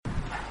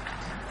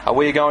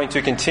We are going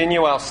to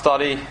continue our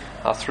study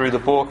through the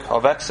book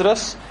of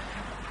Exodus,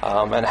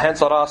 and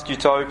hence I'd ask you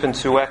to open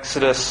to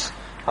Exodus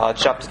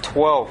chapter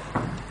 12.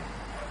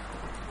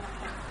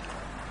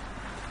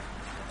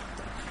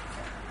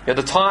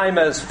 The time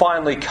has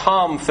finally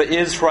come for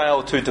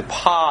Israel to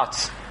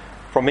depart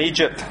from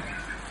Egypt.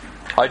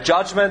 A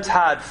judgment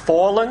had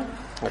fallen,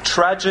 a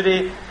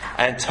tragedy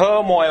and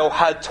turmoil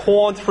had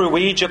torn through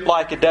Egypt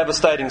like a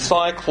devastating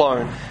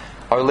cyclone,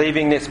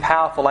 leaving this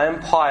powerful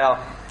empire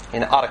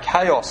in utter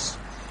chaos.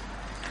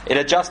 It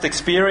had just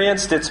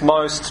experienced its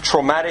most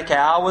traumatic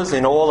hours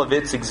in all of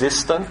its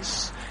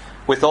existence,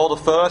 with all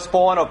the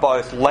firstborn of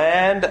the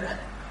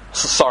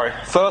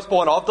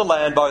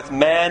land, both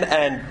man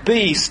and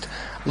beast,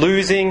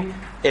 losing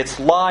its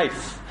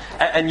life.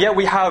 And yet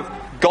we have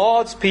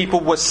God's people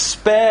were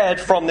spared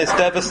from this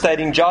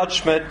devastating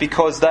judgment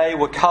because they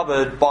were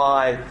covered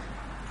by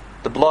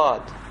the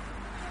blood.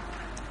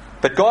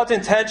 But God's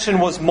intention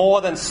was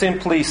more than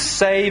simply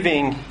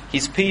saving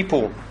His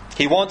people.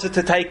 He wanted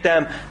to take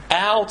them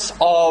out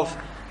of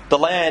the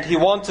land. He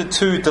wanted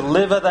to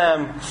deliver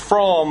them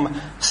from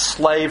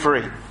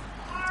slavery.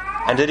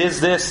 And it is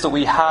this that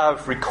we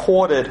have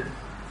recorded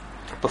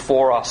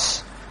before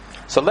us.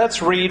 So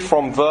let's read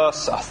from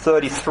verse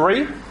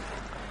 33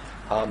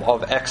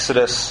 of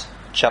Exodus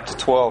chapter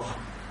 12.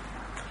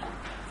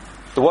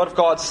 The Word of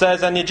God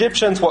says, "And the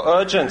Egyptians were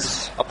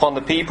urgent upon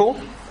the people,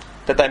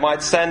 that they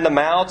might send them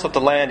out of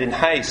the land in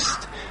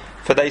haste.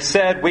 For they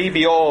said, We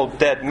be all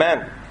dead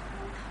men.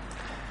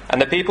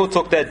 And the people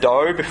took their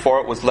dough before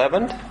it was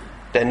leavened,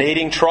 their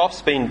kneading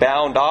troughs being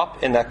bound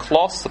up in their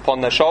cloths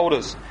upon their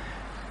shoulders.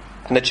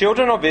 And the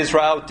children of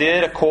Israel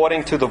did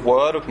according to the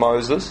word of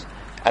Moses,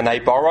 and they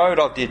borrowed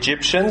of the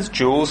Egyptians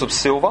jewels of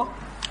silver,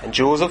 and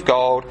jewels of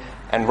gold,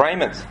 and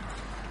raiment.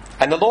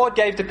 And the Lord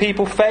gave the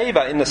people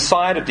favour in the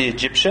sight of the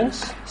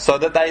Egyptians, so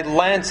that they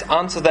lent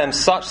unto them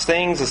such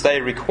things as they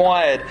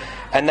required,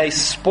 and they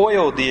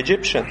spoiled the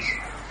Egyptians.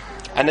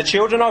 And the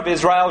children of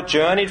Israel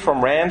journeyed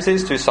from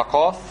Ramses to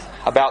Succoth,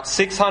 about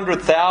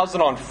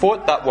 600,000 on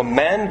foot that were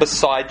men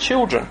beside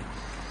children.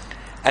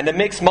 And the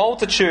mixed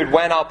multitude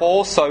went up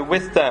also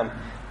with them,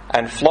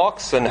 and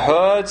flocks and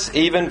herds,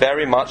 even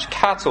very much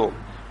cattle.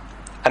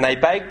 And they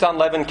baked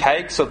unleavened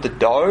cakes of the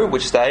dough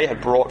which they had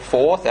brought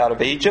forth out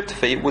of Egypt,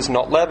 for it was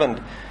not leavened,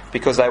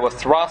 because they were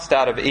thrust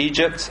out of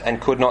Egypt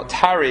and could not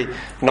tarry,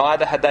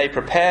 neither had they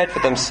prepared for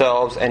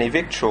themselves any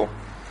victual.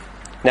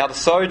 Now the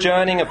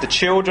sojourning of the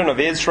children of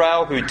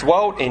Israel who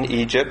dwelt in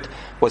Egypt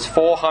was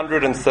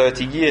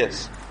 430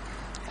 years.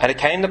 And it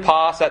came to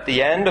pass at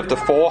the end of the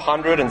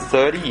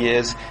 430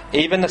 years,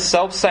 even the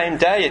selfsame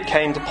day it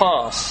came to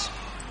pass,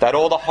 that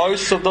all the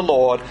hosts of the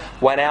Lord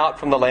went out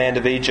from the land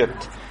of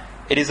Egypt.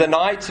 It is a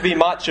night to be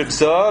much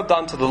observed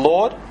unto the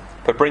Lord,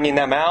 for bringing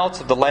them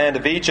out of the land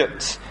of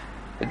Egypt.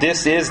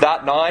 This is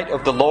that night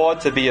of the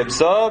Lord to be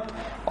observed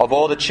of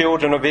all the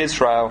children of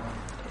Israel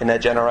in their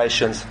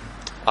generations."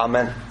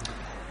 Amen.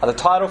 The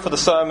title for the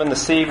sermon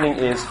this evening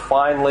is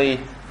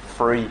Finally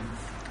Free.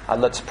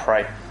 Let's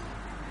pray.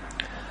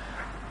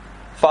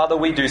 Father,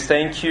 we do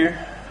thank you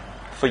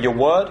for your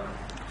word.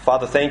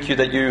 Father, thank you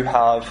that you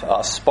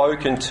have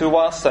spoken to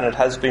us and it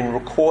has been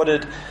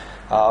recorded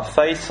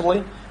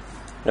faithfully.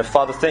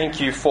 Father,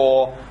 thank you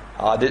for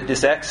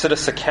this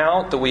Exodus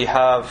account that we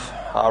have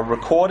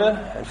recorded.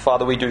 And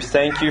Father, we do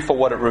thank you for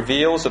what it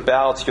reveals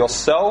about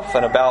yourself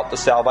and about the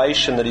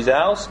salvation that is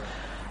ours.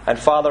 And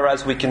Father,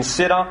 as we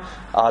consider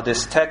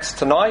this text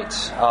tonight,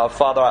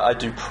 Father, I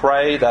do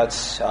pray that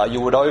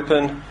you would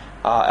open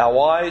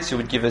our eyes, you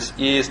would give us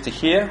ears to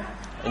hear,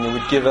 and you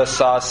would give us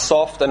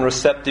soft and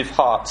receptive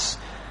hearts.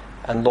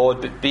 And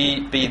Lord,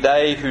 be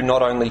they who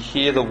not only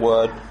hear the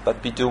word,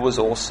 but be doers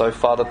also.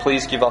 Father,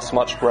 please give us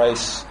much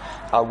grace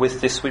with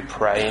this, we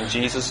pray. In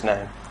Jesus'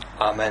 name,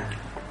 amen.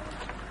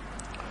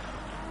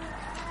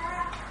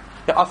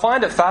 Now, I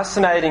find it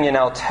fascinating in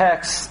our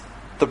text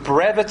the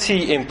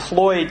brevity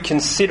employed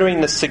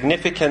considering the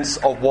significance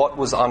of what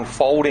was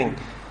unfolding.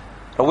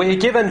 We are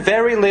given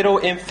very little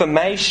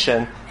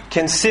information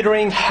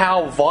considering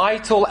how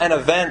vital an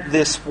event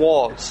this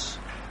was.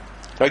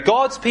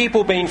 God's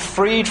people being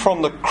freed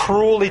from the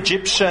cruel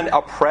Egyptian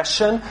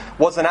oppression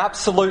was an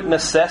absolute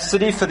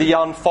necessity for the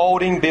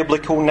unfolding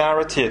biblical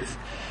narrative.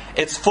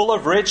 It's full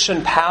of rich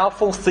and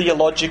powerful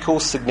theological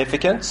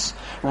significance,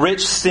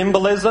 rich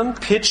symbolism,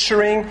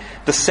 picturing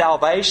the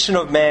salvation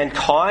of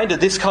mankind.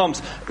 This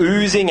comes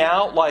oozing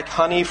out like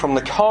honey from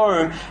the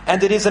comb,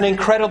 and it is an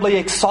incredibly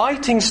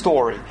exciting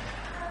story.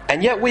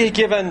 And yet we are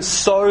given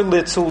so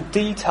little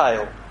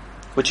detail,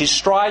 which is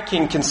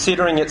striking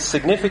considering its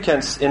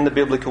significance in the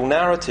biblical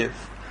narrative.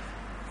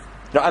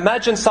 Now,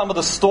 imagine some of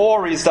the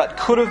stories that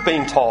could have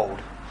been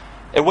told.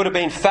 It would have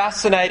been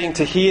fascinating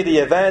to hear the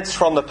events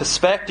from the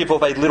perspective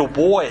of a little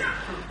boy,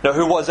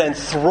 who was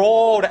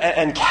enthralled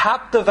and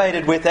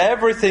captivated with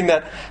everything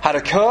that had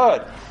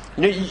occurred.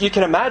 You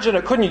can imagine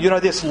it, couldn't you?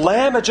 This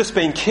lamb had just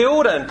been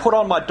killed and put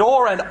on my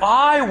door and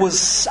I was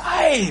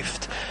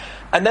saved.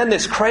 And then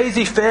this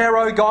crazy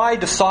Pharaoh guy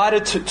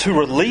decided to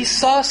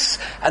release us,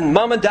 and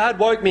Mum and Dad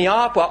woke me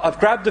up. I've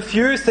grabbed a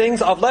few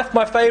things. I've left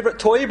my favourite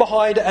toy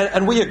behind,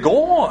 and we are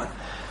gone.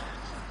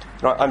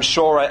 I'm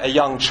sure a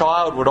young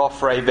child would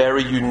offer a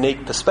very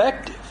unique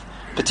perspective,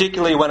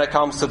 particularly when it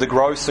comes to the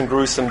gross and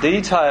gruesome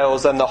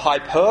details and the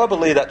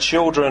hyperbole that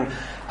children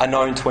are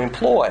known to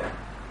employ.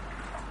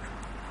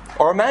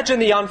 Or imagine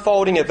the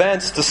unfolding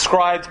events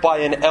described by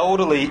an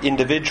elderly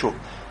individual.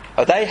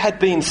 They had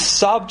been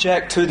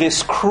subject to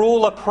this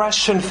cruel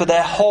oppression for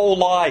their whole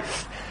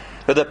life.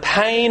 The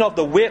pain of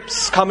the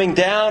whips coming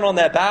down on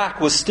their back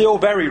was still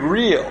very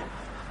real.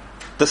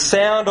 The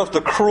sound of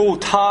the cruel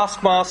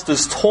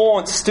taskmaster's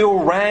taunt still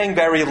rang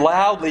very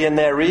loudly in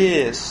their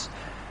ears.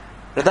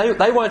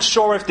 They weren't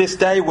sure if this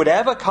day would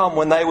ever come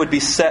when they would be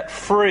set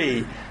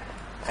free.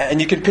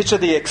 And you can picture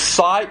the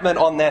excitement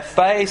on their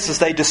face as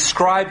they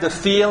described the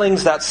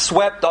feelings that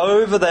swept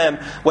over them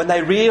when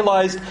they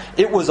realized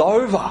it was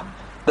over,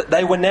 that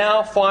they were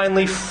now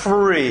finally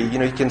free.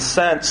 You can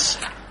sense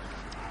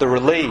the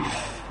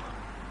relief.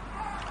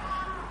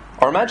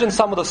 Or imagine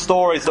some of the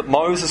stories that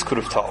Moses could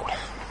have told.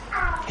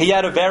 He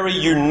had a very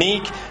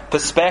unique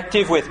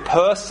perspective with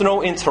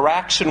personal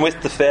interaction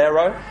with the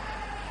Pharaoh.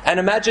 And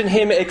imagine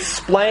him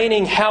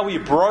explaining how he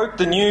broke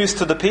the news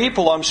to the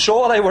people. I'm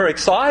sure they were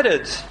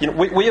excited.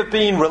 We have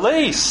been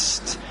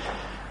released.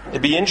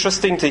 It'd be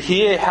interesting to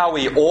hear how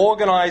he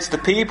organised the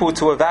people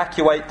to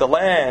evacuate the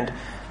land.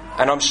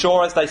 And I'm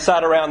sure as they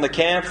sat around the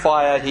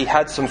campfire, he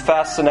had some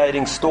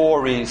fascinating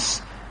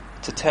stories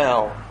to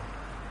tell.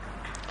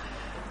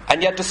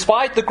 And yet,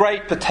 despite the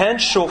great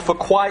potential for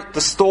quite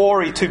the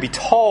story to be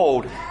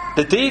told,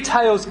 the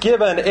details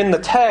given in the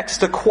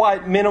text are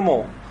quite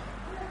minimal.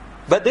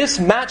 But this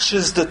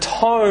matches the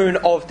tone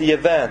of the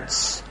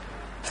events.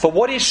 For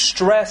what is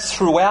stressed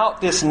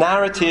throughout this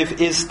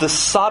narrative is the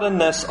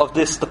suddenness of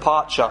this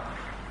departure.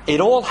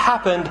 It all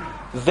happened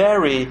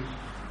very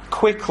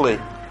quickly.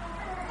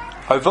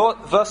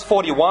 Verse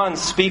 41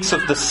 speaks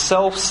of the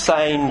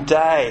self-same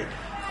day.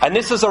 And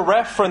this is a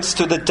reference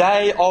to the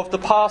day of the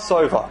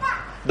Passover.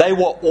 They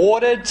were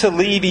ordered to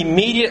leave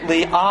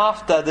immediately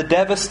after the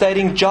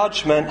devastating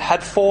judgment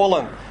had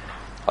fallen.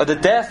 The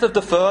death of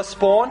the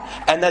firstborn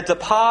and their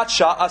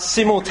departure are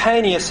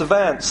simultaneous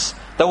events.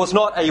 There was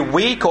not a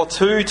week or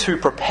two to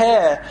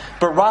prepare,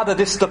 but rather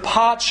this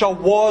departure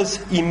was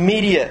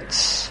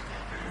immediate.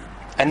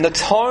 And the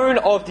tone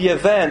of the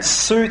event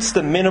suits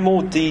the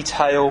minimal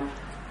detail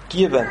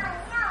given.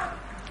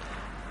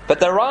 But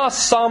there are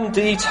some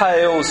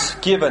details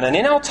given, and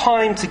in our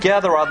time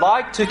together I'd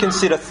like to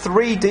consider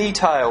 3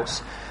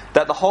 details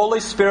that the Holy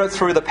Spirit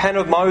through the pen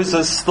of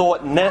Moses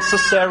thought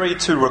necessary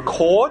to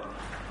record,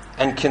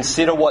 and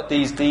consider what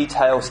these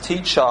details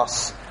teach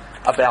us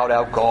about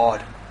our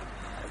God.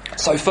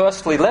 So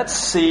firstly, let's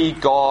see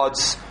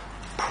God's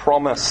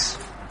promise.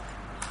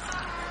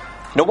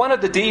 Now, one of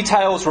the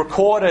details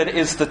recorded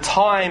is the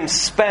time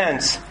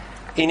spent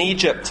in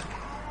Egypt.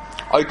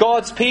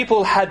 God's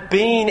people had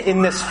been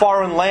in this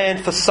foreign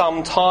land for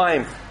some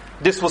time.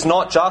 This was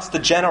not just a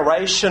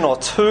generation or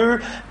two,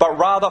 but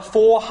rather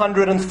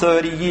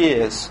 430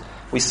 years.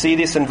 We see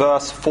this in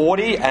verse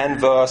 40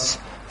 and verse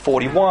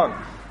 41.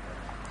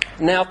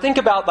 Now think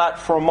about that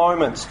for a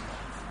moment.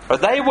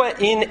 They were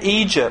in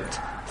Egypt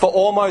for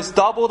almost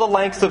double the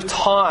length of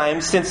time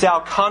since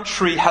our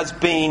country has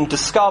been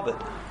discovered.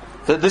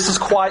 This is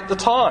quite the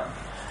time.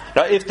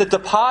 Now, if the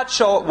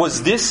departure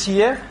was this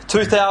year,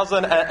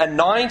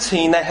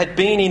 2019, they had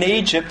been in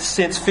Egypt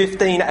since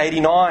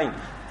 1589.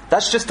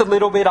 That's just a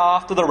little bit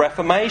after the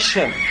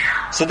Reformation.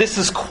 So this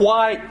is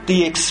quite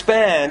the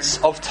expanse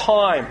of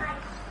time.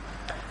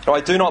 Now,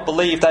 I do not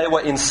believe they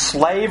were in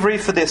slavery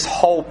for this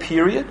whole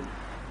period,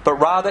 but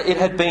rather it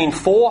had been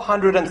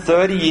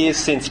 430 years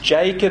since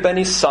Jacob and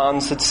his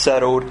sons had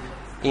settled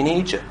in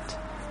Egypt.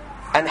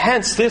 And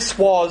hence this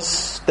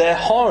was their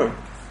home.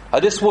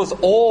 This was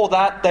all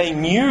that they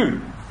knew.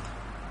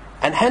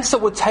 And hence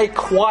it would take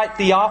quite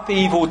the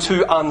upheaval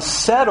to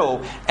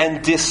unsettle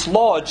and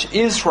dislodge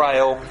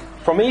Israel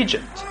from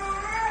Egypt.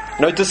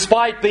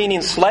 Despite being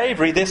in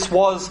slavery, this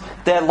was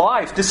their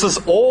life. This is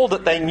all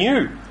that they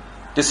knew.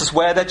 This is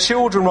where their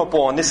children were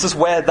born. This is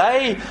where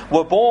they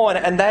were born,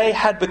 and they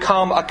had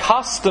become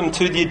accustomed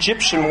to the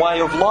Egyptian way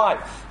of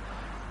life.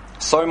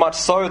 So much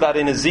so that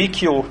in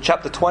Ezekiel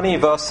chapter 20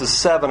 verses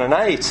 7 and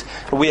 8,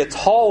 we are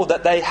told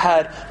that they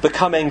had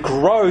become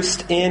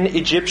engrossed in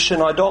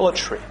Egyptian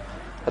idolatry.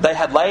 They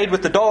had laid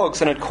with the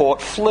dogs and had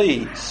caught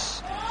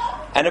fleas.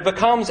 And it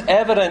becomes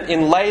evident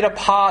in later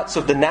parts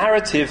of the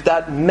narrative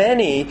that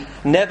many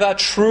never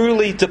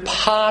truly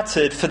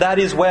departed, for that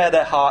is where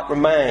their heart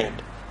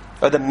remained.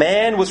 The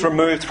man was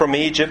removed from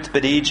Egypt,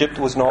 but Egypt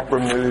was not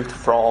removed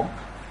from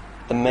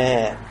the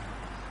man.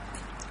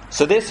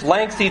 So this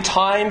lengthy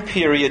time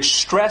period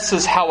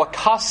stresses how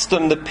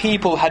accustomed the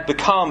people had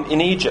become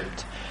in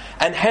Egypt.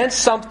 And hence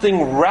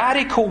something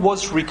radical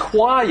was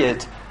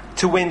required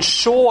to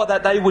ensure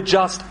that they would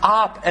just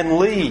up and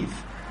leave.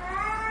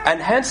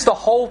 And hence the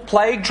whole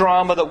plague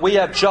drama that we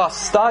have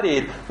just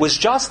studied was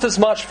just as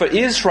much for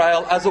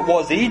Israel as it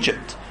was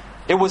Egypt.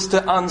 It was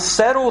to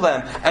unsettle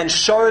them and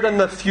show them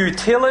the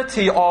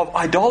futility of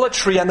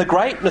idolatry and the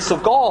greatness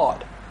of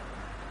God.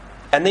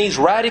 And these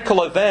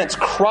radical events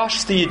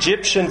crushed the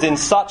Egyptians in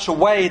such a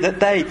way that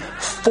they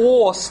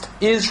forced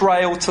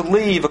Israel to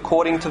leave,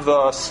 according to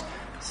verse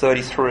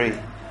 33.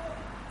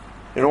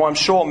 I'm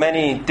sure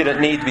many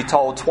didn't need to be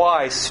told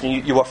twice,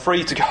 you were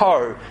free to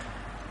go.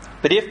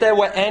 But if there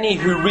were any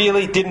who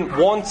really didn't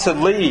want to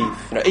leave,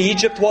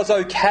 Egypt was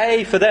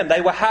okay for them. They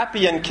were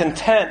happy and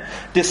content.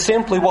 This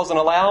simply wasn't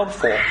allowed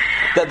for.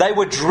 That they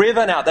were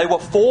driven out. They were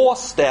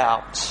forced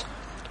out.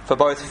 For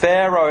both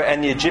Pharaoh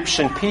and the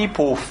Egyptian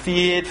people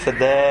feared for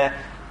their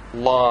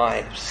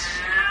lives.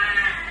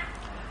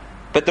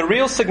 But the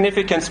real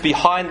significance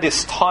behind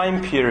this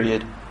time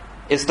period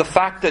is the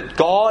fact that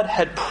God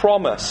had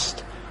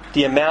promised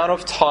the amount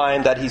of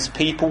time that his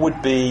people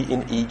would be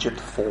in Egypt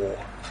for.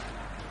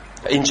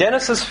 In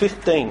Genesis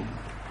 15,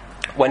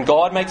 when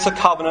God makes a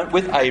covenant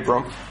with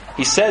Abram,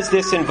 he says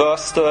this in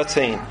verse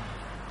 13,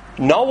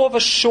 "Know of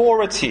a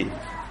surety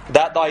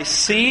that thy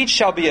seed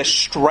shall be a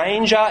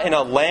stranger in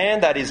a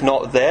land that is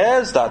not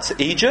theirs," that's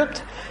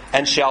Egypt,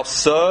 "and shall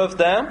serve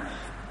them,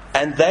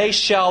 and they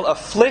shall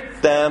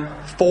afflict them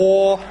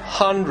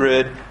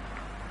 400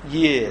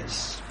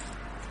 years."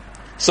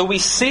 So we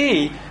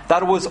see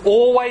that it was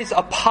always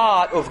a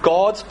part of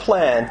God's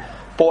plan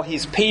for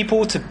his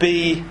people to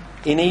be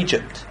in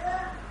Egypt.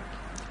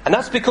 And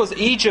that's because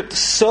Egypt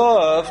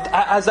served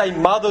as a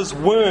mother's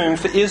womb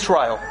for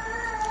Israel.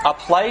 A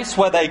place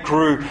where they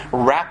grew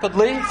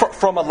rapidly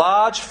from a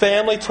large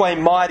family to a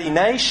mighty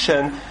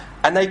nation,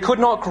 and they could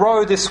not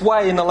grow this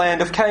way in the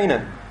land of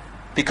Canaan,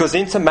 because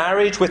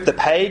intermarriage with the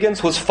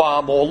pagans was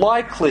far more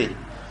likely.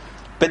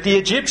 But the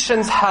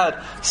Egyptians had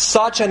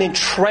such an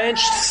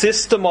entrenched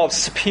system of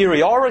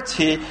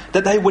superiority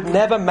that they would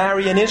never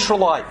marry an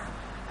Israelite.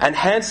 And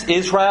hence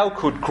Israel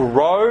could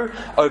grow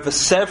over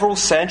several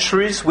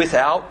centuries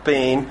without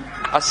being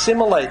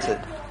assimilated.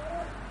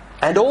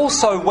 And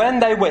also when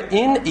they were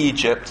in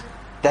Egypt,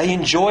 they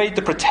enjoyed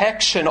the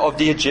protection of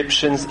the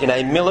Egyptians in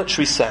a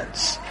military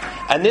sense.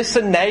 And this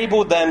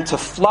enabled them to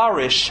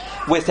flourish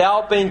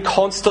without being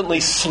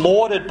constantly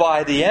slaughtered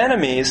by the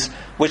enemies,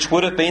 which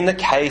would have been the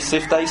case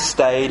if they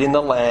stayed in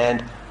the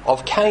land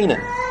of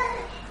Canaan.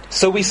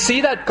 So we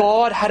see that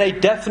God had a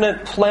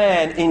definite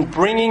plan in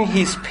bringing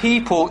his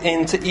people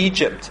into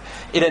Egypt.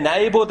 It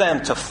enabled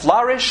them to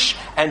flourish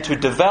and to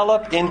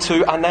develop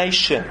into a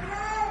nation.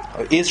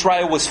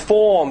 Israel was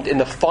formed in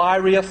the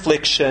fiery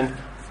affliction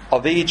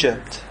of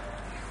Egypt.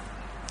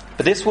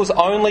 But this was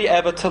only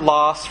ever to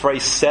last for a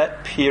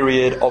set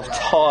period of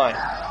time.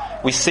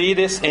 We see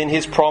this in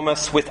his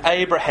promise with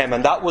Abraham,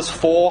 and that was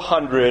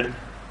 400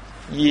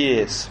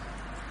 years.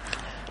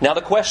 Now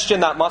the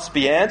question that must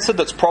be answered,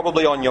 that's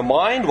probably on your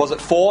mind, was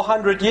it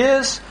 400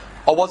 years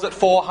or was it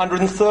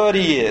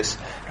 430 years?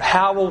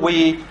 How are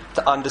we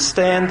to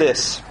understand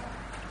this?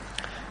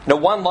 Now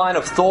one line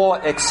of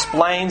thought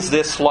explains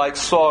this like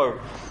so.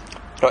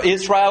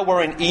 Israel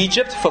were in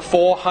Egypt for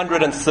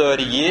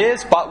 430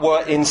 years, but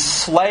were in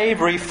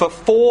slavery for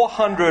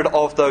 400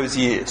 of those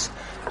years.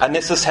 And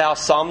this is how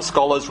some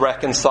scholars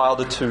reconcile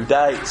the two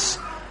dates.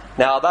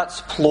 Now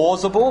that's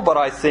plausible, but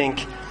I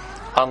think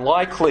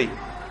unlikely.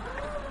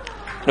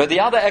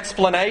 The other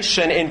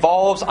explanation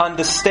involves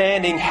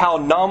understanding how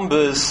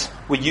numbers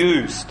were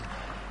used.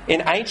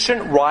 In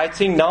ancient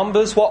writing,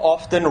 numbers were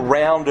often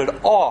rounded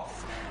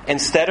off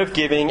instead of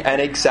giving an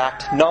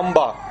exact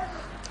number.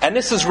 And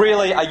this is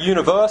really a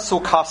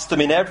universal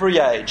custom in every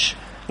age.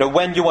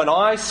 When you and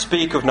I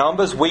speak of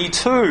numbers, we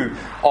too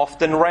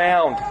often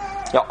round.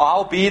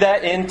 I'll be there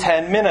in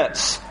 10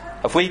 minutes.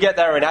 If we get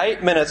there in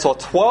 8 minutes or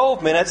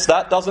 12 minutes,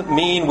 that doesn't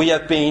mean we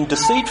have been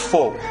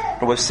deceitful.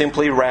 We've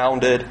simply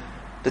rounded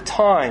the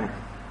time.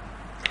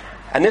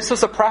 And this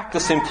is a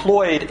practice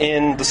employed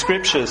in the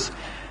scriptures.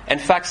 In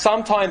fact,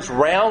 sometimes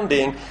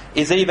rounding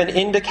is even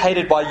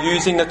indicated by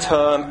using the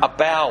term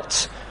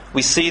about.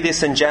 We see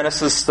this in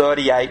Genesis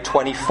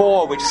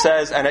 38:24, which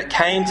says, "And it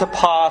came to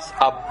pass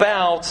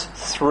about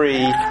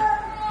 3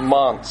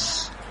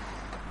 months."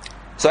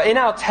 So in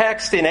our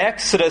text in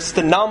Exodus,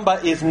 the number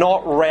is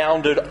not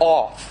rounded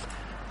off.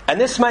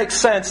 And this makes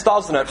sense,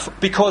 doesn't it?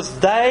 Because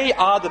they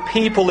are the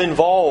people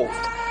involved.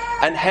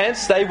 And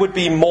hence they would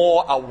be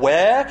more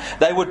aware,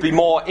 they would be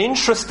more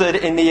interested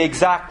in the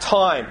exact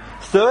time.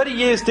 30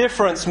 years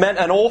difference meant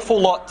an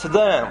awful lot to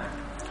them.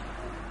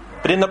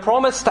 But in the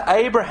promise to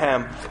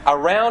Abraham, a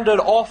rounded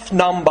off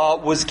number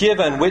was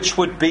given which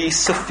would be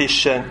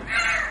sufficient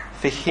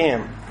for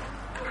him.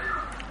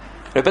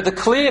 But the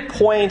clear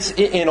point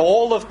in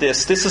all of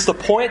this is the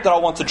point that I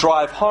want to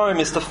drive home,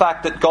 is the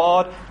fact that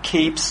God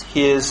keeps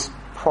his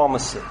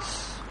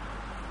promises.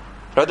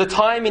 The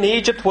time in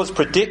Egypt was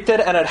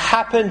predicted and it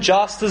happened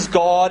just as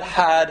God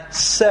had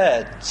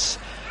said.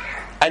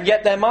 And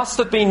yet there must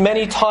have been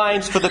many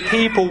times for the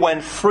people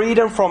when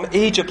freedom from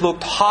Egypt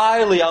looked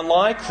highly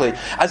unlikely.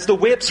 As the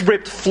whips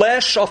ripped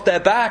flesh off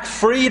their back,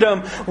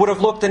 freedom would have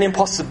looked an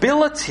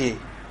impossibility.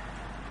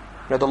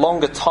 The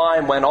longer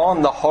time went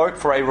on, the hope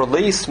for a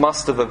release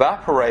must have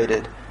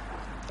evaporated.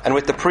 And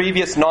with the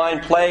previous 9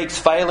 plagues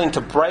failing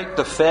to break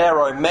the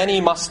Pharaoh, many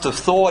must have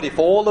thought, if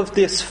all of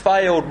this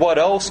failed, what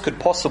else could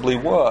possibly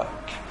work?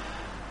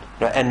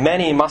 And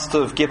many must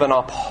have given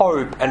up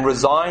hope and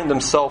resigned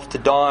themselves to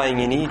dying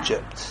in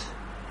Egypt.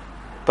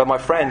 But my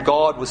friend,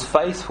 God was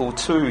faithful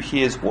to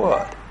His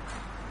word.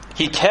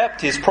 He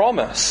kept His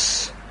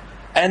promise.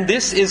 And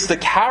this is the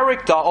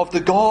character of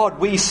the God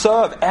we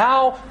serve.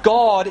 Our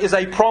God is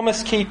a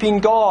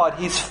promise-keeping God.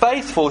 He's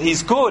faithful,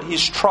 He's good,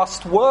 He's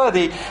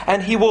trustworthy,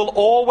 and He will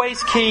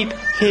always keep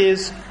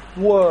His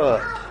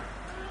word.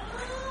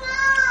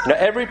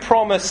 Every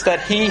promise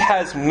that He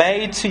has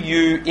made to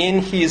you in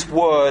His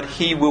word,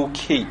 He will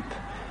keep.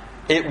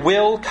 It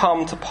will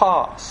come to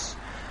pass.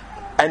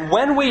 And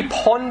when we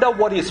ponder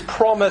what is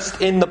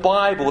promised in the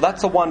Bible,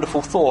 that's a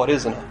wonderful thought,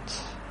 isn't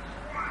it?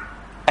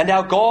 And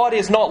our God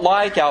is not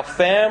like our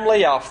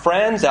family, our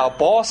friends, our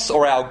boss,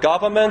 or our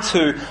government,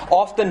 who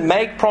often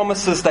make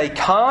promises they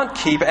can't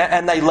keep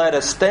and they let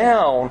us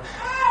down.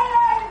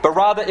 But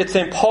rather, it's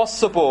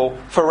impossible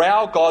for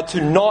our God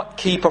to not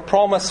keep a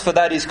promise, for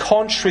that is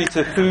contrary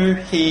to who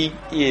He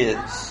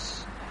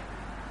is.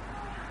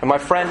 And my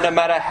friend, no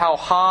matter how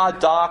hard,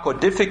 dark, or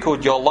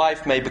difficult your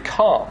life may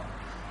become,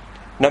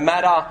 no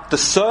matter the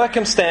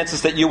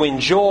circumstances that you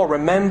endure,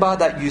 remember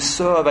that you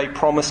serve a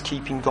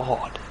promise-keeping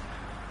God.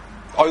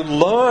 Oh,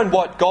 learn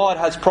what God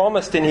has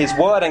promised in His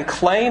word and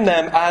claim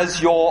them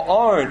as your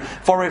own.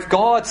 For if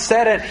God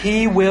said it,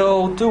 He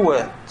will do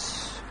it.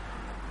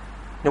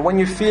 Now, when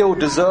you feel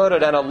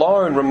deserted and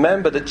alone,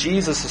 remember that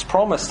Jesus has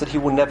promised that He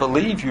will never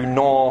leave you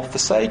nor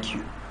forsake you.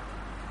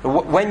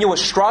 When you are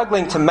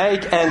struggling to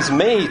make ends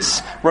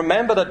meet,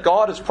 remember that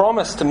God has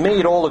promised to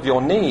meet all of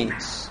your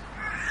needs.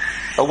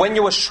 When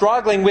you are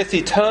struggling with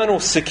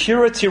eternal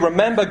security,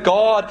 remember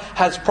God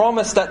has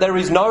promised that there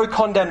is no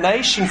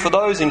condemnation for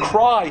those in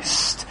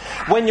Christ.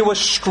 When you are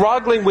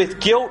struggling with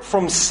guilt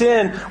from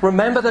sin,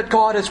 remember that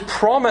God has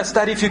promised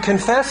that if you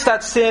confess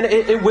that sin,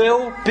 it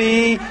will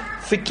be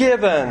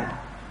forgiven.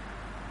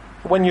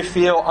 When you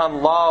feel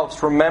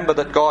unloved, remember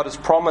that God has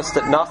promised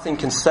that nothing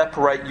can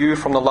separate you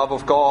from the love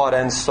of God,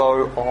 and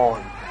so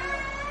on.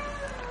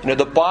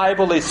 The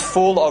Bible is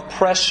full of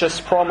precious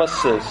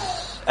promises,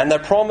 and they're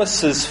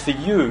promises for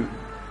you.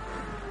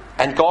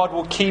 And God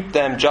will keep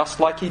them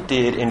just like He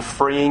did in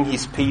freeing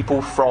His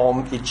people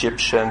from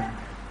Egyptian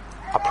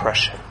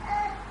oppression.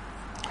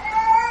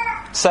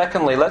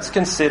 Secondly, let's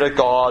consider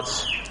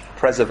God's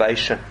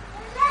preservation.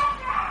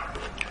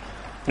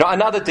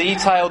 Another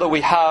detail that we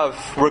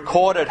have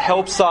recorded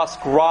helps us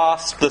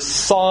grasp the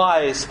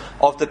size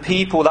of the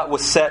people that were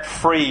set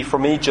free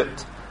from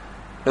Egypt.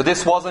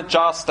 This wasn't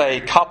just a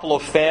couple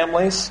of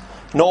families,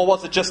 nor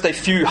was it just a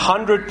few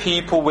hundred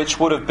people, which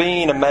would have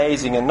been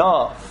amazing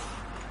enough.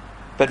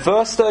 But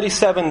verse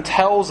 37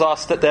 tells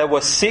us that there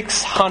were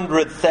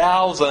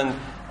 600,000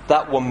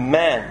 that were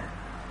men.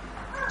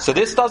 So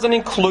this doesn't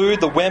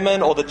include the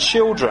women or the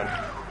children.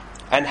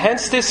 And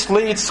hence this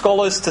leads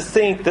scholars to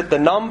think that the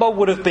number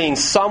would have been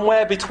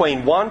somewhere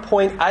between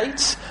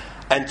 1.8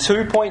 and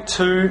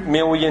 2.2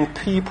 million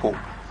people.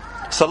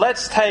 So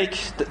let's take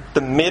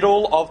the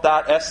middle of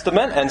that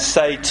estimate and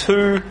say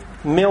 2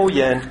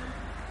 million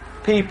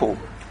people.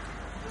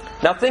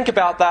 Now think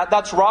about that.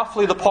 That's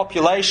roughly the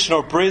population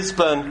of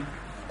Brisbane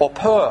or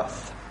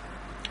Perth.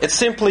 It's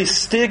simply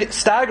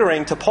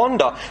staggering to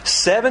ponder.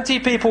 70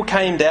 people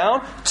came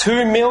down,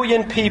 2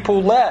 million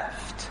people left.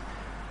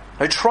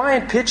 Now try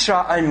and picture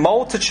a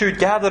multitude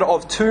gathered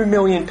of 2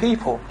 million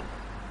people.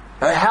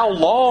 Now how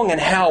long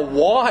and how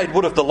wide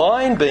would have the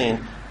line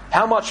been?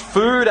 How much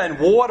food and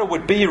water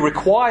would be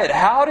required?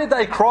 How did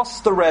they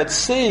cross the Red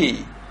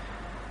Sea?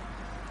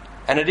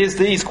 And it is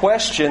these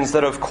questions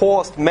that have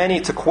caused many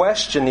to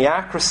question the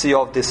accuracy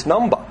of this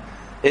number.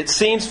 It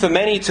seems for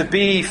many to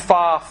be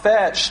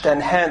far-fetched,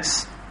 and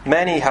hence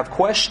many have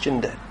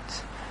questioned it.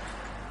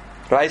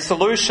 A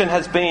solution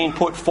has been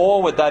put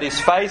forward that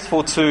is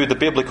faithful to the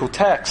biblical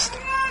text.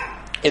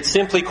 It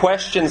simply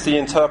questions the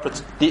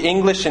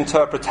English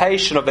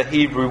interpretation of a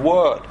Hebrew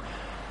word.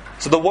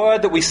 So the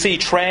word that we see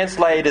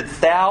translated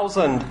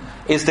 1,000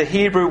 is the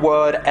Hebrew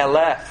word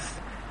eleph.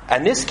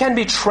 And this can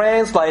be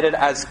translated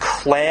as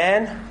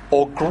clan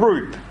or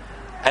group,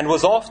 and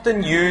was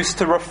often used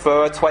to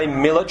refer to a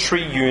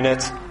military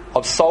unit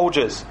of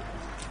soldiers.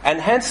 And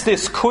hence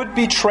this could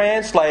be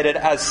translated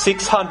as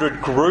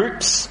 600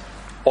 groups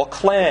or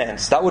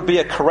clans. That would be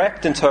a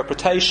correct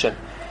interpretation.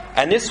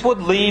 And this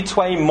would lead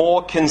to a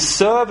more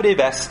conservative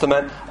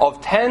estimate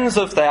of tens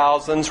of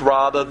thousands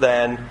rather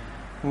than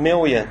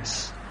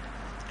millions.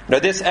 Now,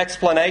 this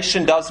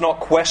explanation does not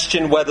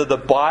question whether the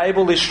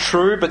Bible is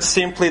true, but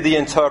simply the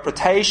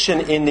interpretation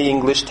in the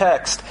English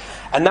text.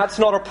 And that's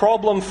not a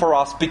problem for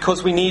us,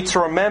 because we need to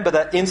remember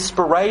that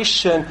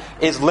inspiration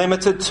is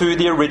limited to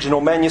the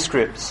original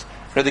manuscripts.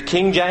 Now, the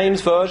King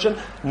James Version,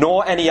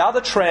 nor any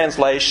other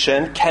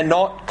translation,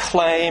 cannot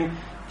claim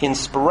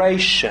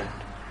inspiration.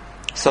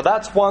 So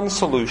that's one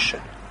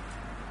solution.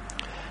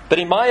 But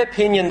in my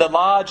opinion, the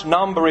large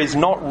number is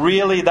not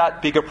really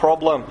that big a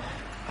problem.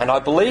 And I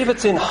believe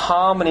it's in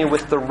harmony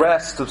with the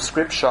rest of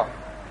Scripture.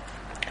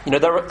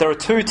 There are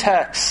two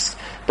texts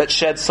that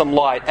shed some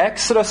light.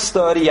 Exodus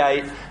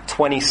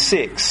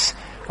 38:26,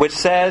 which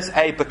says,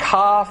 "A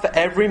bakar for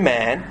every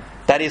man,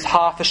 that is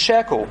half a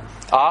shekel,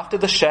 after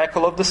the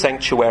shekel of the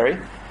sanctuary,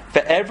 for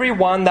every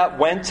one that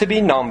went to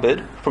be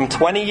numbered, from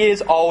 20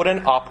 years old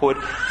and upward,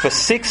 for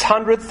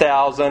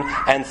 600,000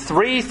 and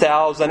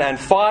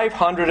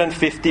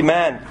 3,550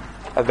 men."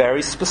 A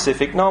very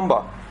specific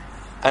number.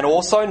 And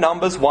also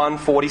Numbers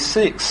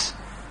 1:46.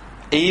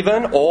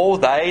 "Even all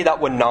they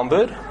that were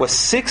numbered were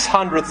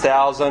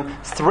 600,000,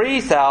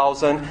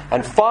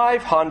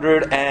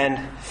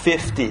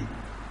 3,550.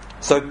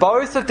 So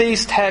both of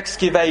these texts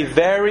give a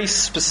very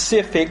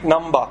specific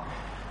number.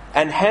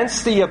 And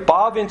hence the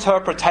above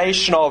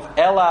interpretation of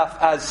Elaph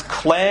as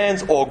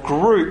clans or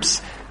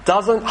groups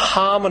doesn't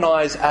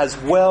harmonize as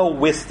well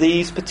with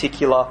these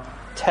particular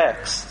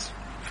texts.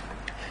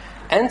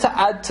 And to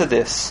add to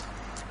this,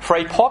 for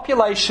a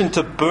population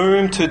to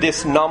boom to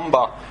this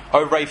number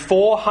over a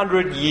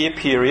 400-year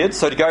period,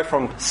 so to go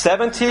from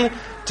 70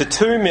 to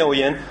 2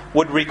 million,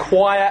 would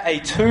require a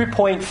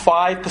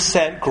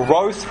 2.5%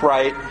 growth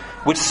rate,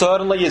 which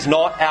certainly is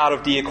not out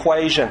of the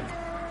equation.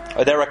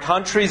 There are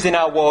countries in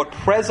our world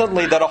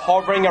presently that are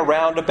hovering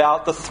around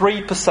about the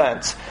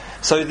 3%.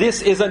 So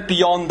this isn't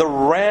beyond the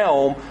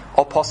realm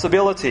of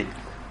possibility.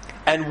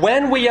 And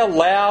when we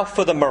allow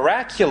for the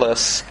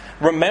miraculous,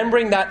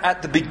 remembering that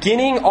at the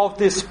beginning of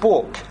this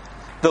book,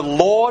 the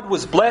Lord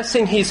was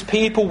blessing his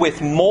people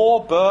with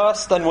more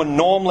births than were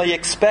normally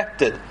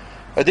expected.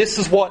 This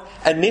is what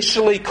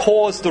initially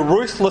caused the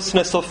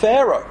ruthlessness of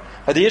Pharaoh.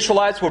 The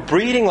Israelites were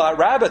breeding like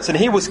rabbits, and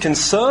he was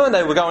concerned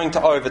they were going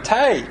to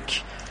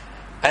overtake.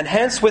 And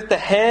hence, with the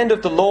hand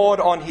of the Lord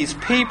on his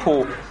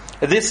people,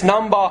 this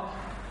number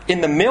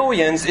in the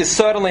millions is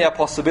certainly a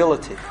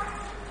possibility.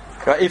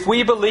 If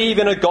we believe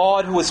in a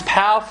God who is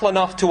powerful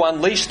enough to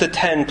unleash the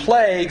 10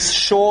 plagues,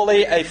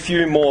 surely a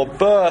few more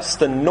births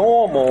than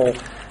normal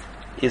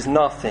is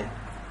nothing.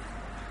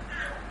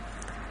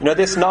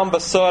 This number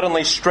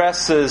certainly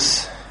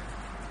stresses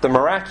the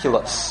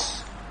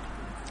miraculous.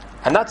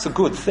 And that's a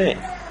good thing.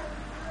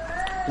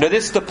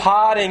 This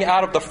departing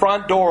out of the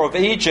front door of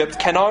Egypt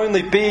can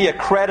only be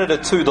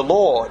accredited to the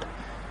Lord.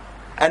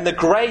 And the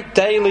great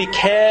daily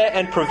care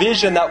and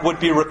provision that would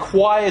be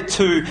required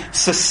to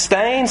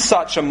sustain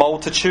such a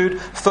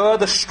multitude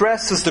further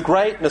stresses the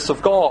greatness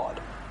of God.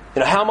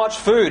 How much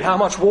food, how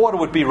much water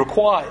would be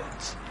required?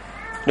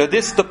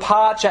 This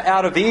departure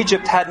out of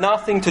Egypt had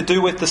nothing to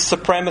do with the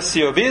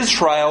supremacy of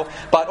Israel,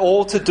 but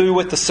all to do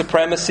with the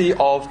supremacy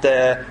of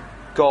their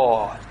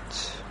God.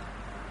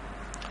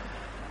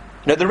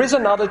 There is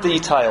another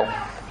detail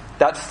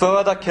that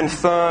further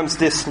confirms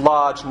this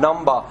large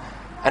number,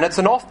 and it's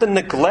an often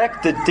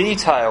neglected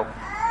detail.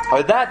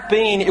 That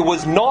being, it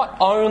was not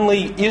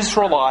only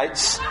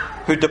Israelites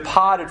who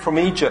departed from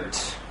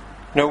Egypt.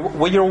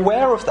 Were you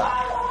aware of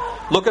that?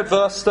 Look at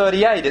verse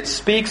 38. It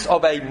speaks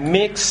of a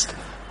mixed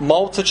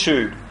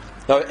multitude.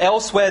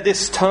 Elsewhere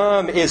this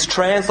term is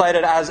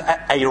translated as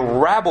a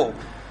rabble.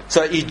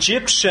 So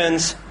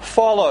Egyptians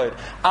followed.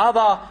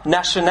 Other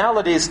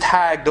nationalities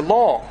tagged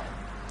along.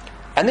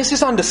 And this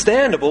is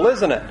understandable,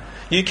 isn't it?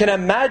 You can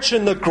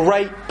imagine the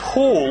great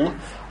pull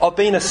of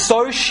being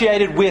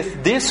associated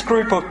with this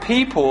group of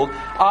people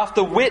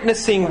after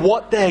witnessing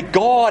what their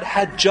God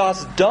had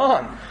just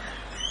done.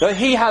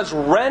 He has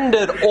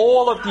rendered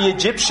all of the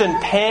Egyptian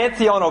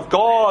pantheon of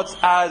gods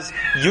as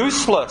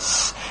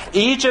useless.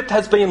 Egypt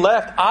has been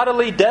left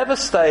utterly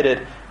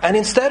devastated. And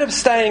instead of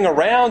staying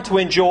around to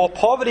endure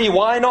poverty,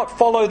 why not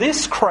follow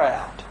this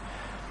crowd?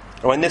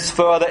 When this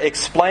further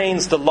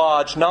explains the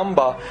large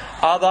number,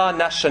 other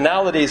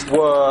nationalities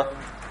were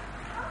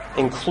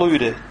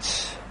included.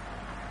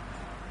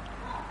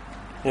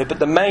 But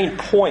the main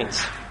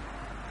point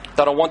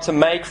that I want to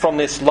make from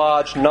this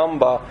large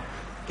number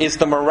is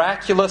the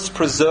miraculous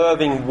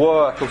preserving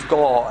work of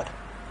God.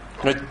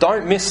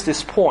 Don't miss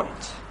this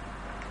point.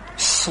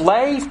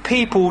 Slave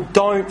people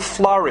don't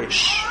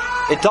flourish.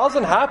 It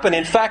doesn't happen.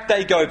 In fact,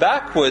 they go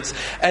backwards.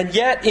 And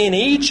yet in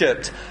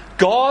Egypt,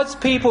 God's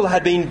people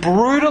had been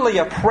brutally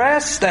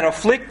oppressed and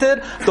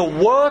afflicted. The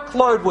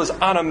workload was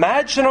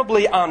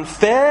unimaginably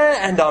unfair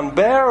and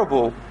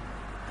unbearable.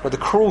 The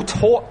cruel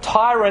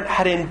tyrant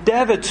had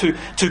endeavoured to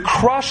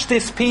crush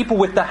this people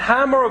with the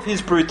hammer of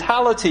his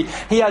brutality.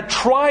 He had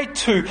tried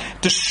to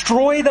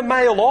destroy the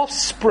male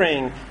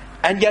offspring.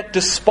 And yet,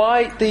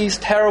 despite these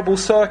terrible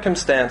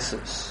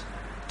circumstances,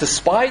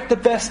 despite the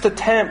best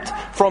attempt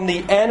from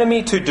the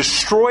enemy to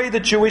destroy the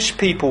Jewish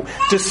people,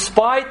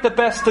 despite the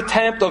best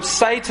attempt of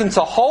Satan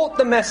to halt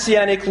the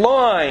messianic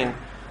line,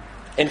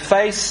 in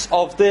face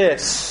of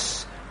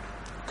this,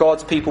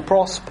 God's people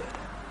prospered.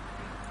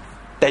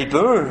 They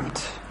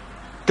boomed.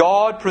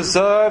 God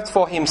preserved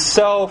for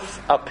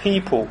himself a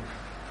people.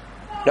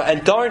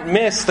 And don't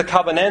miss the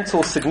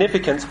covenantal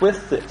significance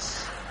with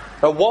this.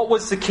 What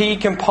was the key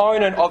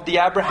component of the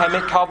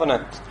Abrahamic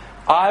covenant?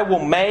 I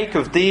will make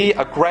of thee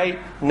a great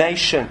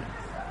nation.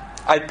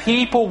 A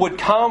people would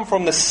come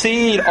from the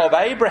seed of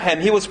Abraham.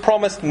 He was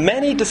promised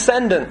many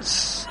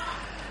descendants.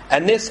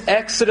 And this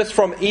exodus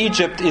from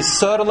Egypt is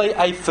certainly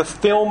a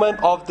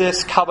fulfillment of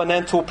this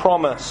covenantal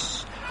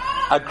promise.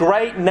 A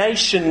great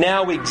nation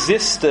now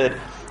existed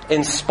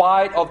in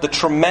spite of the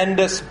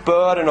tremendous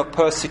burden of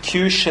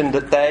persecution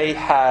that they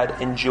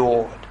had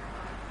endured.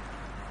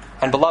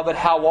 And beloved,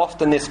 how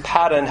often this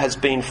pattern has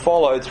been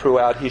followed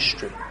throughout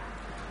history.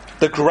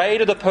 The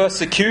greater the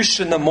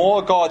persecution, the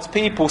more God's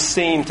people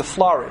seem to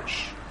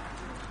flourish.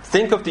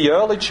 Think of the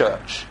early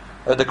church,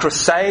 the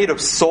crusade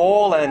of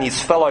Saul and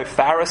his fellow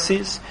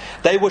Pharisees.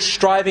 They were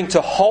striving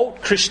to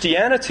halt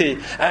Christianity,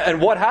 and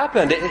what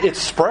happened? It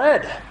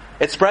spread.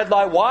 It spread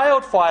like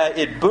wildfire.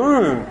 It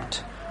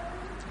boomed.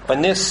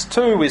 And this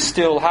too is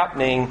still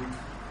happening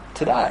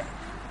today.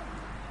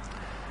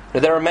 Now,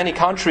 there are many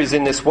countries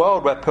in this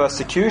world where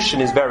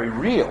persecution is very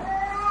real.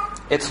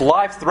 It's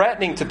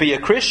life-threatening to be a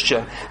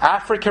Christian.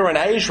 Africa and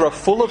Asia are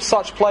full of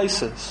such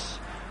places.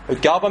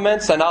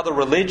 Governments and other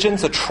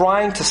religions are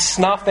trying to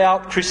snuff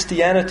out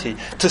Christianity,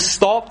 to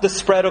stop the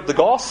spread of the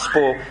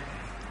gospel.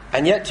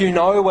 And yet, do you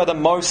know where the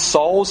most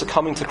souls are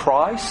coming to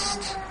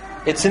Christ?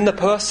 It's in the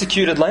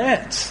persecuted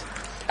lands.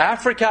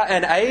 Africa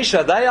and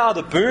Asia, they are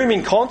the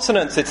booming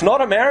continents. It's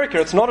not America,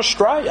 it's not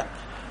Australia.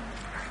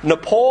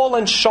 Nepal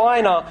and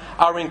China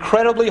are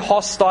incredibly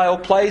hostile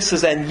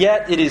places, and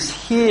yet it is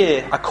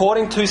here,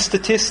 according to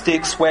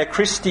statistics, where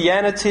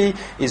Christianity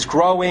is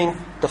growing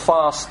the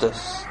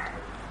fastest.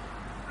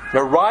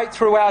 Now, right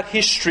throughout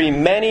history,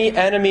 many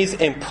enemies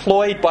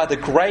employed by the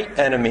great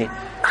enemy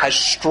have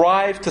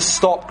strived to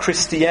stop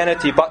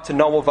Christianity, but to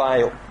no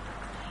avail.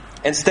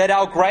 Instead,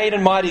 our great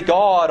and mighty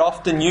God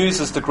often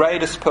uses the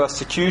greatest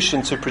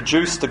persecution to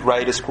produce the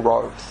greatest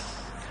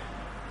growth.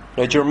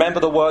 Now, do you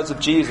remember the words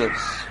of Jesus?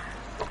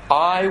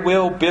 I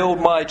will build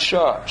my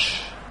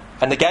church,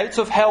 and the gates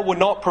of hell will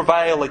not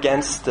prevail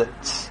against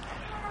it.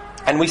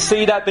 And we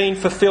see that being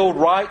fulfilled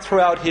right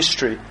throughout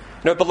history.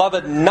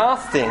 Beloved,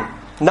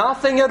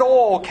 nothing at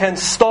all can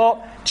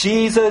stop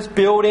Jesus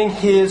building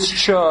his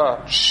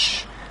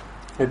church.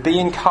 Be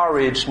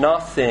encouraged,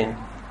 nothing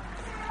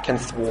can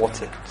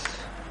thwart it.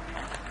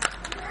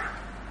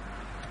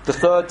 The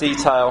third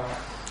detail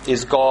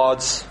is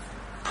God's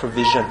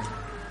provision.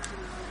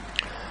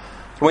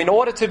 In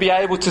order to be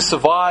able to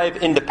survive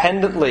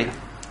independently,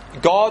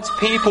 God's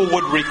people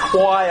would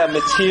require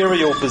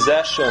material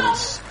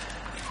possessions.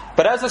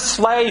 But as a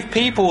slave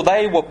people,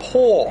 they were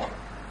poor.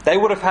 They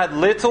would have had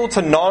little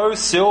to no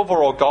silver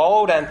or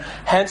gold, and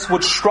hence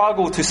would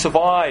struggle to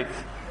survive.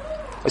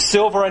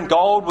 Silver and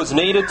gold was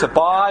needed to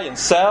buy and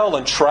sell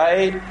and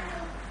trade.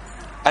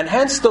 And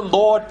hence the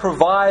Lord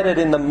provided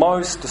in the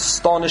most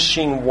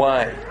astonishing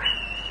way.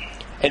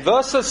 In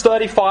verses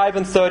 35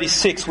 and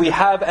 36, we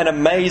have an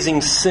amazing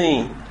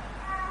scene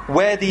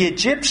where the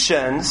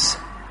Egyptians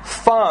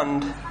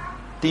fund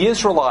the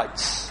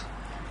Israelites,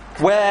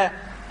 where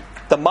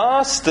the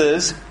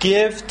masters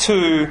give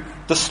to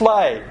the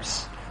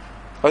slaves.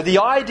 The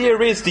idea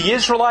is the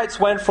Israelites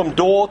went from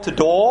door to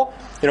door,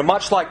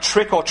 much like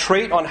trick or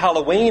treat on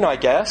Halloween, I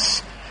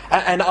guess,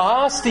 and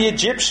asked the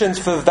Egyptians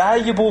for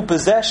valuable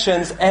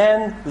possessions,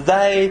 and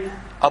they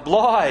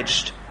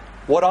obliged.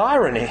 What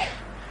irony.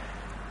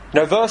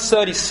 Verse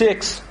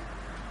 36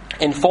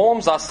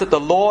 informs us that the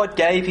Lord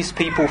gave his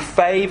people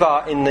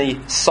favour in the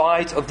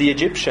sight of the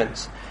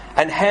Egyptians,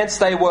 and hence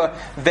they were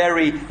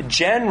very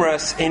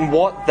generous in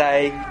what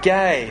they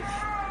gave.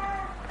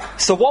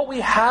 So what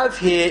we have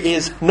here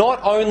is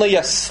not only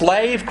a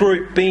slave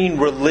group being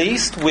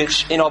released,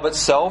 which in of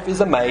itself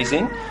is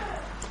amazing,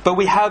 but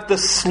we have the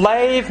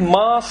slave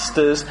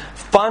masters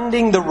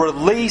funding the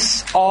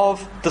release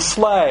of the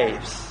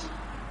slaves.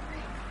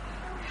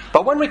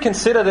 But when we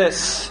consider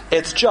this,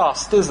 it's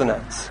just, isn't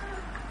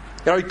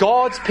it?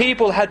 God's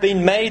people had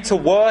been made to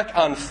work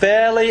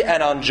unfairly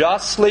and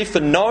unjustly for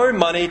no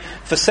money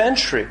for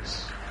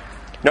centuries.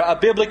 A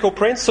biblical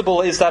principle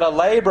is that a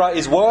labourer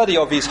is worthy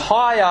of his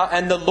hire,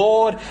 and the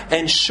Lord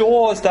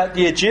ensures that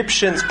the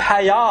Egyptians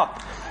pay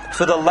up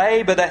for the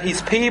labour that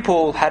his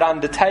people had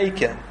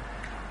undertaken.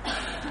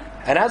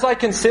 And as I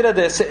consider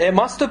this, it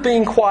must have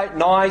been quite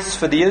nice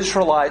for the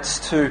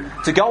Israelites to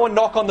go and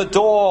knock on the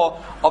door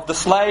of the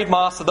slave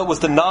master that was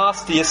the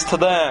nastiest to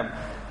them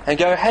and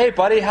go, hey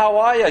buddy, how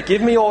are you?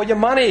 Give me all your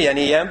money. And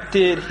he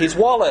emptied his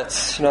wallet.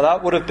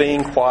 That would have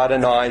been quite a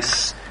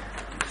nice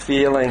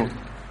feeling.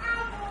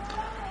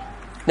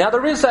 Now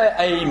there is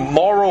a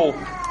moral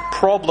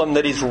problem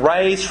that is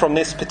raised from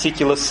this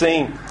particular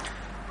scene.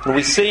 And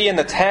we see in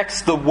the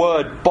text the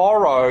word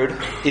borrowed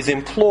is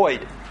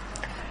employed.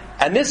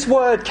 And this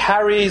word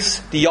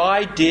carries the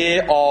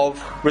idea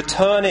of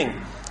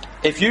returning.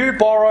 If you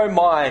borrow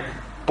my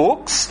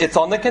books, it's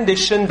on the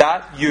condition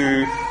that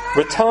you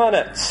return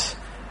it.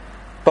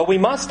 But we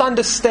must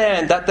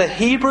understand that the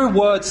Hebrew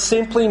word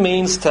simply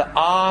means to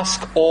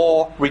ask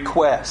or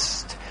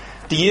request.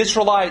 The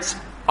Israelites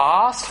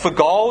asked for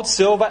gold,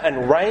 silver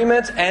and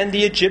raiment, and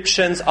the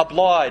Egyptians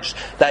obliged.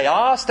 They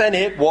asked and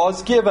it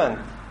was given.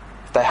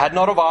 If they had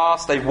not have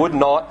asked, they would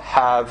not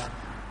have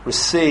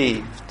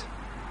received.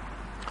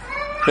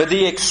 But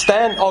the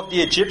extent of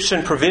the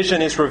Egyptian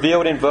provision is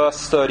revealed in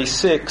verse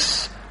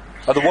 36.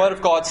 The Word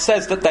of God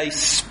says that they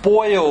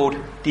spoiled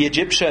the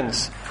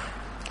Egyptians.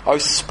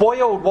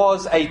 Spoiled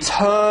was a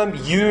term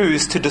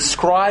used to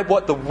describe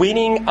what the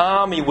winning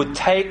army would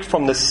take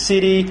from the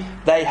city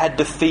they had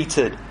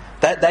defeated.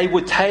 That they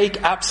would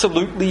take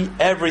absolutely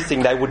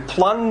everything. They would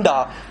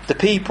plunder the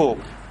people.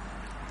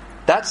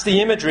 That's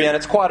the imagery, and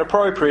it's quite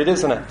appropriate,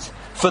 isn't it?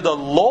 For the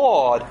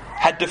Lord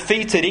had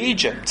defeated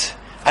Egypt,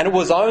 and it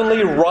was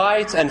only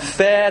right and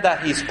fair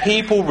that his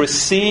people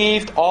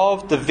received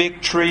of the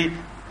victory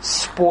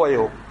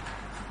spoil.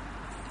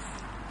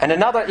 And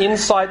another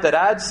insight that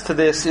adds to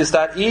this is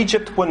that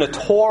Egypt were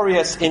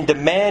notorious in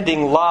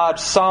demanding large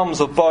sums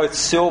of both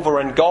silver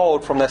and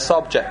gold from their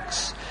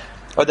subjects.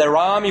 Or their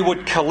army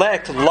would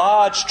collect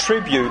large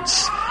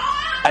tributes,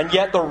 and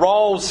yet the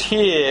roles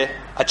here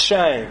are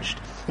changed.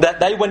 That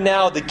they were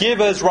now the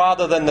givers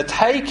rather than the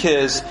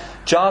takers,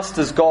 just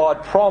as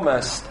God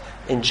promised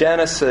in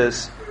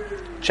Genesis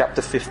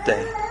chapter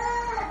 15.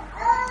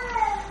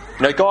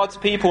 God's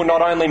people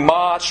not only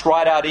marched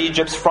right out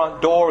Egypt's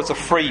front door as a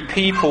free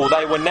people,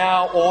 they were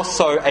now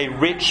also a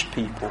rich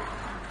people.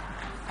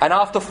 And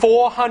after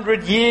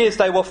 400 years,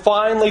 they were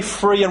finally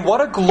free. And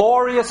what a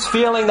glorious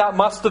feeling that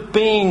must have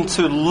been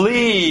to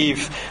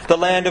leave the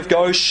land of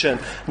Goshen.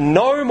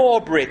 No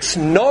more bricks,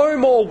 no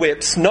more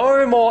whips,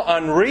 no more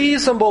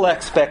unreasonable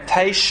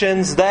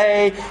expectations.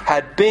 They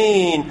had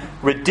been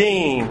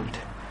redeemed.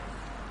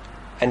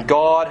 And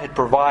God had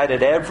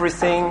provided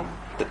everything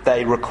that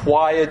they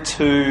required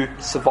to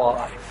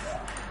survive.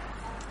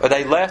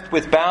 They left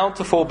with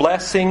bountiful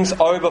blessings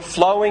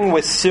overflowing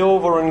with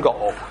silver and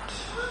gold.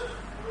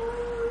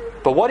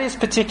 But what is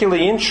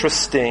particularly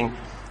interesting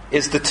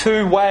is the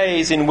two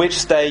ways in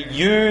which they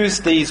use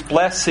these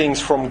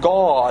blessings from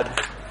God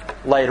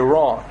later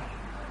on.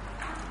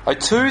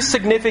 Two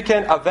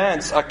significant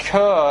events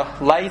occur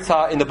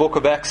later in the book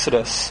of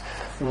Exodus.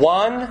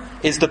 One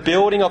is the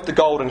building of the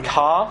golden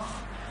calf,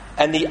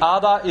 and the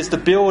other is the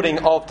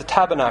building of the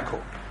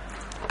tabernacle.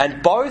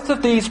 And both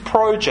of these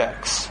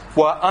projects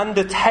were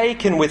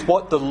undertaken with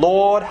what the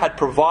Lord had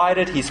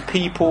provided his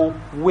people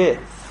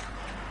with.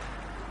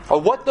 Or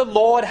what the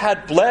Lord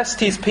had blessed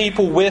his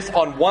people with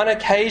on one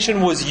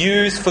occasion was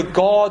used for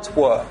God's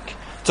work,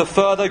 to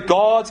further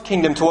God's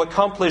kingdom, to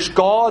accomplish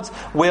God's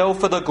will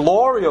for the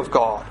glory of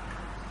God.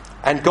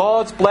 And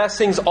God's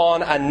blessings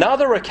on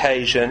another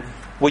occasion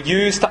were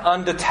used to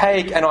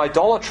undertake an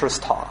idolatrous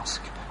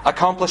task,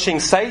 accomplishing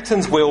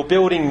Satan's will,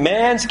 building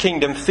man's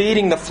kingdom,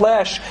 feeding the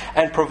flesh,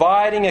 and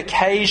providing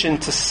occasion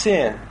to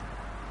sin.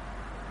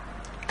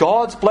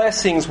 God's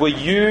blessings were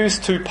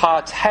used to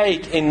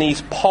partake in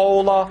these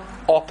polar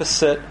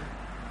opposite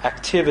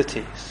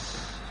activities.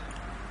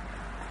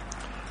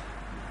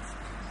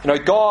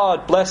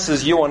 God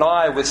blesses you and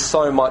I with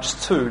so much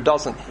too,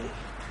 doesn't he?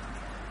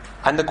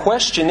 And the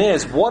question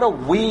is, what are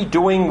we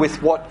doing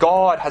with what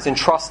God has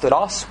entrusted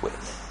us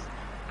with?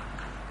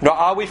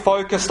 Are we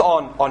focused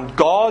on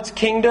God's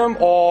kingdom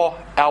or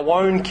our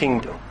own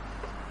kingdom?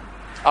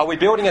 Are we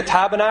building a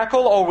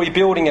tabernacle or are we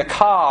building a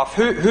calf?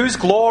 Whose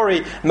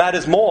glory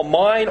matters more,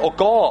 mine or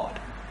God?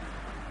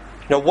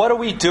 What are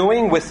we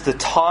doing with the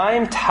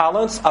time,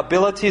 talents,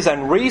 abilities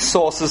and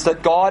resources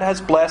that God has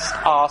blessed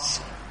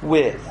us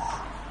with?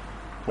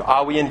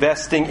 Are we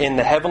investing in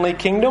the heavenly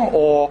kingdom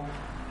or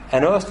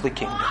an earthly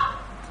kingdom?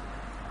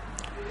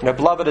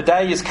 Beloved, a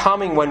day is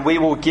coming when we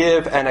will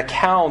give an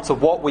account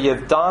of what we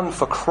have done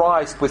for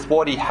Christ with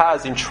what he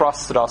has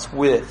entrusted us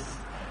with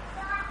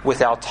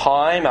our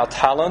time, our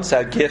talents,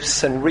 our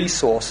gifts and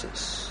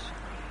resources.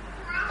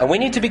 And we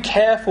need to be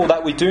careful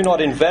that we do not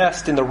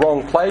invest in the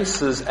wrong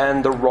places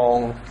and the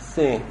wrong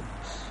things.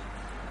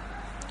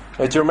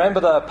 Do you remember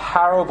the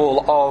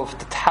parable of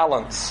the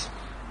talents,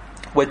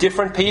 where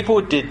different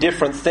people did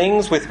different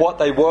things with what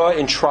they were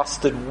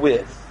entrusted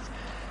with?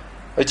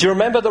 Do you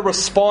remember the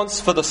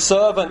response for the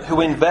servant who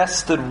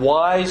invested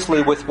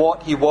wisely with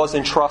what he was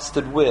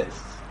entrusted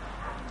with?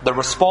 The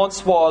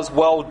response was,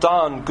 "Well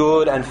done,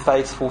 good and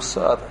faithful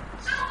servant."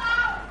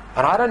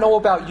 And I don't know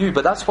about you,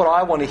 but that's what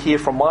I want to hear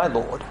from my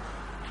Lord.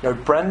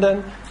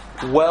 Brendan,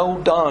 well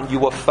done. You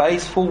were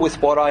faithful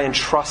with what I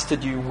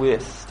entrusted you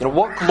with.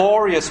 What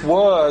glorious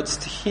words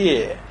to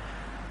hear.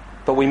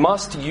 But we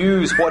must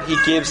use what he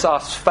gives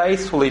us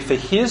faithfully for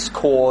his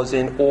cause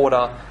in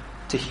order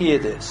to hear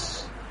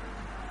this.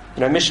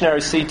 Missionary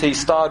C.T.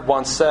 Studd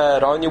once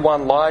said, "Only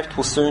one life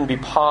will soon be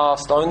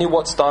past. Only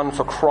what's done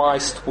for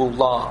Christ will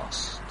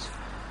last."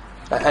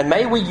 And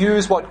may we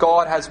use what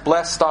God has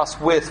blessed us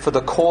with for the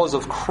cause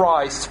of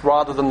Christ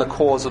rather than the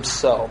cause of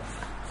self.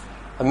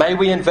 And may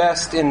we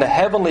invest in the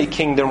heavenly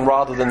kingdom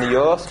rather than the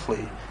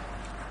earthly.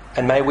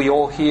 And may we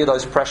all hear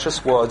those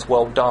precious words,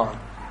 "Well done,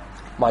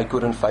 my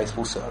good and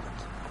faithful servant."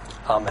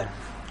 Amen.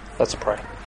 Let's pray.